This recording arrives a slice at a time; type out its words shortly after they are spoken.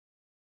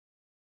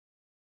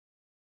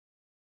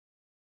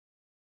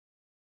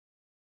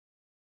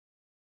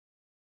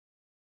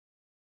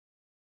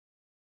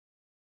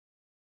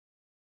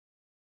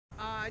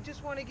I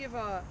just want to give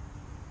a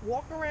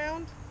walk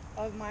around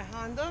of my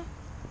Honda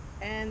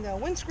and the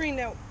windscreen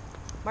that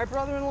my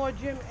brother-in-law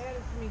Jim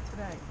added to me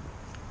today.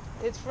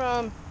 It's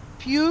from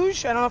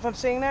Puig, I don't know if I'm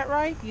saying that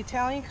right, the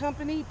Italian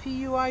company,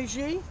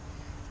 Puig.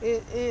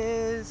 It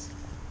is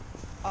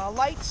a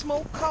light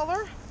smoke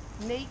color,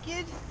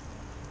 naked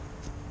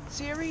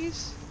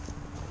series.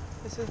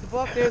 This is the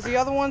book. There's the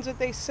other ones that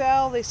they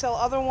sell. They sell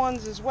other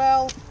ones as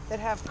well that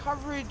have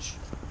coverage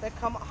that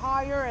come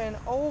higher and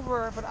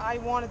over, but I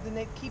wanted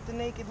to keep the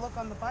naked look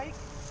on the bike.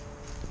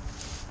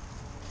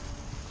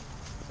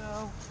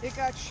 So it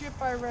got shipped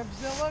by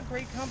Revzilla,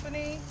 great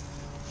company.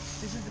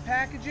 This is the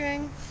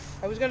packaging.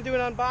 I was going to do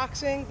an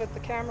unboxing, but the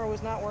camera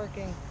was not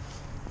working.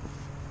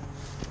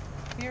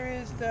 Here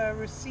is the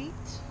receipt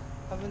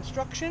of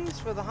instructions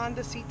for the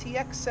Honda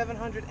CTX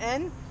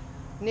 700N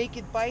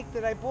naked bike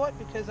that I bought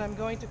because I'm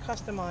going to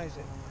customize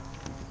it.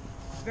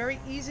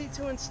 Very easy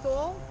to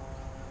install.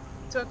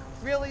 Took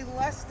really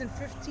less than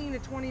 15 to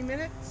 20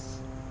 minutes.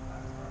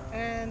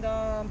 And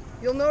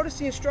you'll notice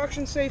the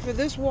instructions say for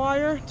this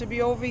wire to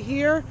be over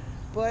here,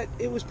 but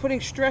it was putting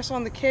stress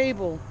on the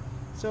cable,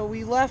 so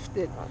we left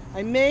it.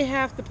 I may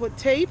have to put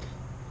tape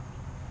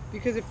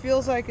because it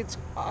feels like it's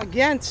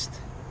against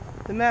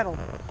the metal.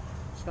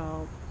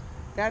 So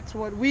that's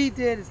what we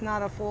did. It's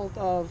not a fault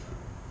of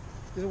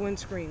the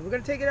windscreen. We're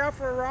going to take it out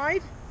for a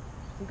ride.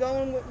 I'm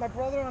going with my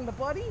brother on the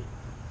buddy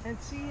and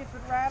see if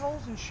it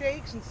rattles and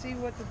shakes and see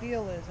what the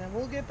deal is, and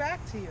we'll get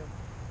back to you.